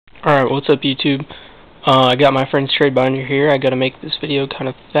Alright, what's up YouTube? I got my friend's trade binder here. I gotta make this video kind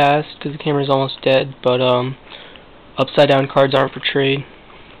of fast because the camera's almost dead, but upside down cards aren't for trade.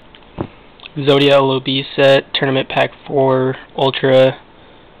 Zodiac LOB set, Tournament Pack 4, Ultra,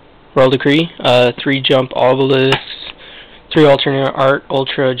 Royal Decree, 3 Jump Obelisks, 3 Alternate Art,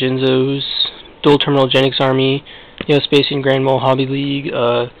 Ultra Jinzos, Dual Terminal Genix Army, Neospatian Grand Mole Hobby League,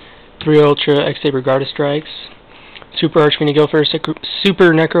 3 Ultra X-Saber Garda Strikes, Super Archfiend Gopher,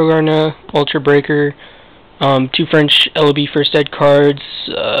 Super Necrogarna, Ultra Breaker, 2 French LOB First Ed cards,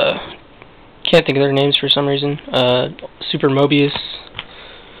 can't think of their names for some reason, Super Mobius,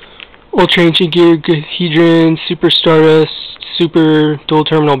 Ultra Ancient Gear Hedron, Super Stardust, Super Dual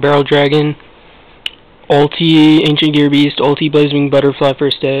Terminal Barrel Dragon, Ulti Ancient Gear Beast, Ulti Blazewing Butterfly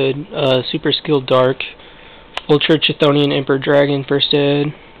First Ed, Super Skilled Dark, Ultra Chthonian Emperor Dragon First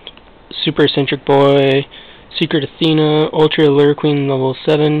Ed, Super Eccentric Boy, Secret Athena, Ultra Lyriqueen Level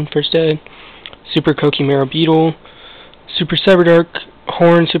 7 First Ed, Super Kokimero Beetle, Super Cyberdark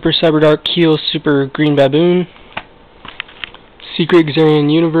Horn, Super Cyberdark Keel, Super Green Baboon, Secret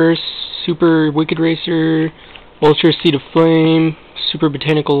Xarian Universe, Super Wicked Racer, Ultra Seed of Flame, Super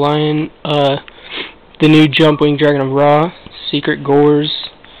Botanical Lion, the new Jump Wing Dragon of Ra, Secret Gores,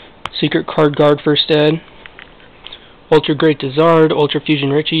 Secret Card Guard First Ed, Ultra Great Dizard, Ultra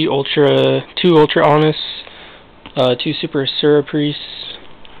Fusion Richie, 2 Ultra Honest, 2 Super Asura Priests,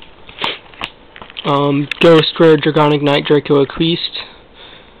 Ghost Rare Dragonic Knight Draco Equeast,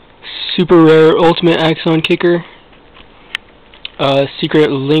 Super Rare Ultimate Axon Kicker, Secret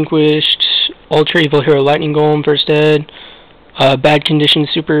Relinquished, Ultra Evil Hero Lightning Golem First Ed, Bad Condition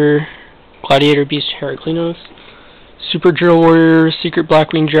Super Gladiator Beast Heraclinos, Super Drill Warrior, Secret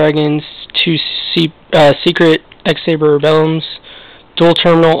Blackwing Dragons, 2 Secret X-Saber Rebellums, Dual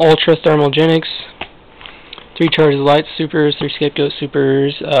Terminal Ultra Thermal Genix, 3 Charged Light Supers, 3 Scapegoat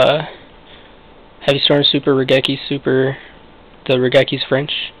Supers, Heavy Storm Super, Regeki Super, the Regeki's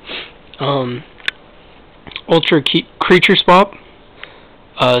French, Ultra Creature Swap,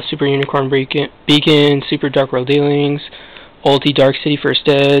 Super Unicorn Beacon, Super Dark World Dealings, Ulti Dark City First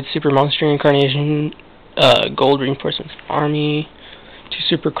Ed, Super Monster Incarnation, Gold Reinforcements Army, 2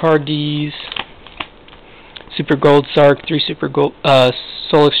 Super Card Ds, Super Gold Sark, 3 Super Gold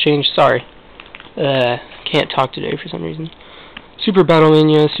Soul Exchange, sorry. Can't talk today for some reason. Super Battle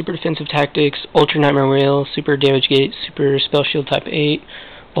Mania, Super Defensive Tactics, Ultra Nightmare Whale, Super Damage Gate, Super Spell Shield Type 8,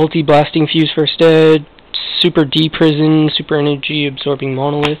 Ulti Blasting Fuse First Ed, Super D Prison, Super Energy Absorbing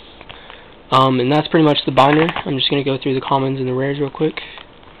Monolith. And that's pretty much the binder. I'm just going to go through the commons and the rares real quick.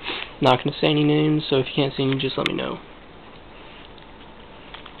 Not going to say any names, so if you can't see them, just let me know.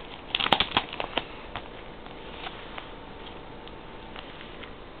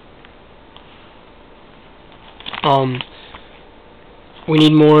 We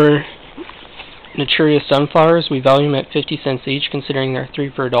need more Naturia Sunflowers. We value them at 50 cents each, considering they're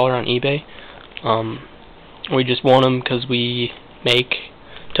 3 for $1 on eBay. We just want them because we make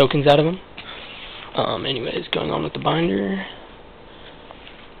tokens out of them. Anyways, going on with the binder.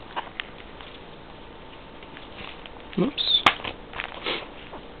 Oops.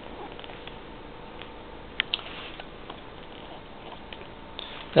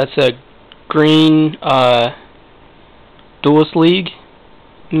 That's a green Duelist League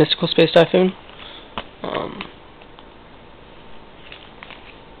Mystical Space Typhoon.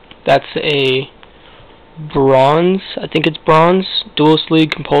 That's a bronze, I think it's bronze, Duelist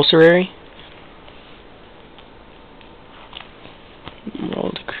League Compulsory.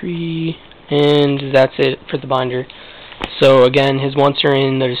 Royal Decree, and that's it for the binder. So again, his wants are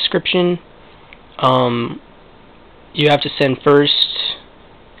in the description. You have to send first,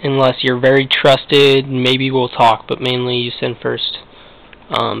 unless you're very trusted, maybe we'll talk, but mainly you send first.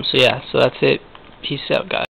 So yeah, so that's it. Peace out, guys.